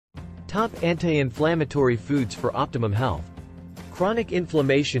Top anti-inflammatory foods for optimum health. Chronic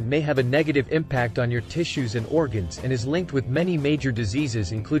inflammation may have a negative impact on your tissues and organs and is linked with many major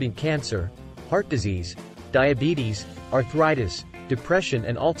diseases including cancer, heart disease, diabetes, arthritis, depression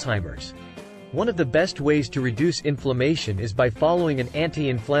and Alzheimer's. One of the best ways to reduce inflammation is by following an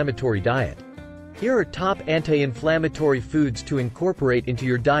anti-inflammatory diet. Here are top anti-inflammatory foods to incorporate into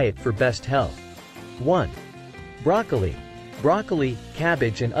your diet for best health. 1. Broccoli. Broccoli,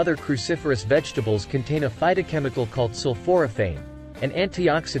 cabbage and other cruciferous vegetables contain a phytochemical called sulforaphane, an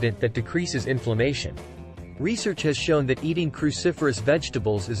antioxidant that decreases inflammation. Research has shown that eating cruciferous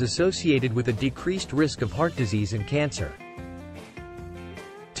vegetables is associated with a decreased risk of heart disease and cancer.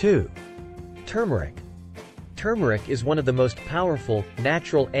 2. Turmeric. Turmeric is one of the most powerful,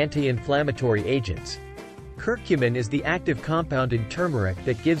 natural anti-inflammatory agents. Curcumin is the active compound in turmeric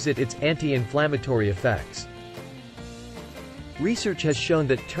that gives it its anti-inflammatory effects. Research has shown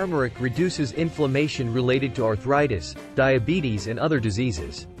that turmeric reduces inflammation related to arthritis, diabetes and other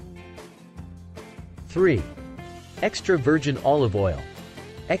diseases. 3. Extra virgin olive oil.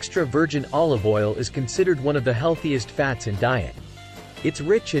 Extra virgin olive oil is considered one of the healthiest fats in diet. It's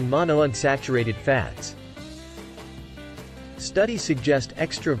rich in monounsaturated fats. Studies suggest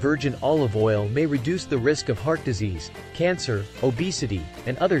extra virgin olive oil may reduce the risk of heart disease, cancer, obesity,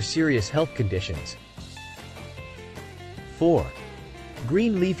 and other serious health conditions. 4.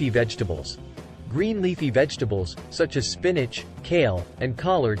 Green leafy vegetables. Green leafy vegetables, such as spinach, kale, and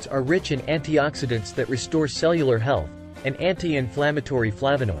collards are rich in antioxidants that restore cellular health, and anti-inflammatory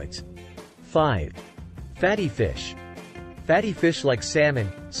flavonoids. 5. Fatty fish. Fatty fish like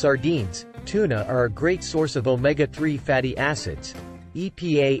salmon, sardines, tuna are a great source of omega-3 fatty acids,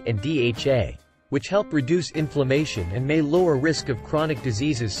 EPA and DHA, which help reduce inflammation and may lower risk of chronic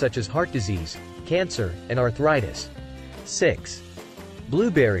diseases such as heart disease, cancer, and arthritis. 6.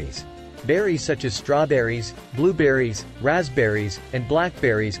 Blueberries. Berries such as strawberries, blueberries, raspberries, and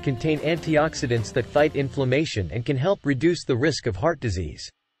blackberries contain antioxidants that fight inflammation and can help reduce the risk of heart disease.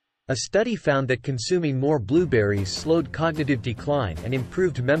 A study found that consuming more blueberries slowed cognitive decline and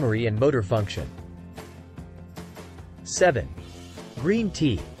improved memory and motor function. 7. Green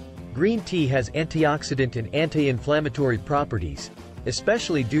tea. Green tea has antioxidant and anti-inflammatory properties,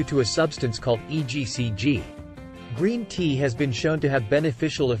 especially due to a substance called EGCG. Green tea has been shown to have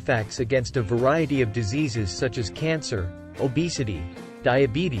beneficial effects against a variety of diseases such as cancer, obesity,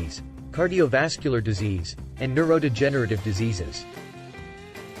 diabetes, cardiovascular disease, and neurodegenerative diseases.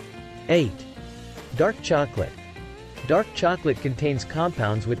 8. Dark chocolate. Dark chocolate contains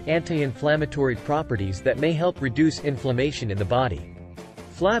compounds with anti-inflammatory properties that may help reduce inflammation in the body.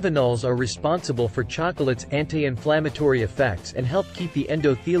 Flavonols are responsible for chocolate's anti-inflammatory effects and help keep the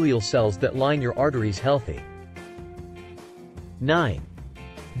endothelial cells that line your arteries healthy. 9.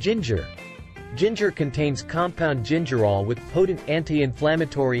 Ginger. Ginger contains compound gingerol with potent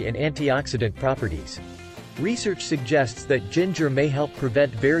anti-inflammatory and antioxidant properties. Research suggests that ginger may help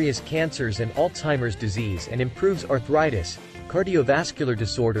prevent various cancers and Alzheimer's disease and improves arthritis, cardiovascular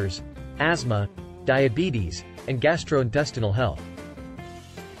disorders, asthma, diabetes, and gastrointestinal health.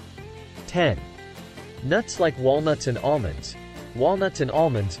 10. Nuts like walnuts and almonds. Walnuts and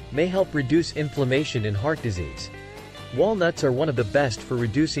almonds may help reduce inflammation in heart disease. Walnuts are one of the best for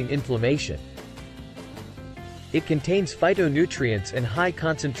reducing inflammation. It contains phytonutrients and high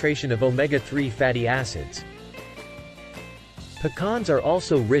concentration of omega-3 fatty acids. Pecans are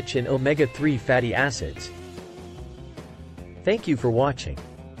also rich in omega-3 fatty acids. Thank you for watching.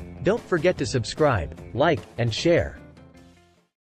 Don't forget to subscribe, like, and share.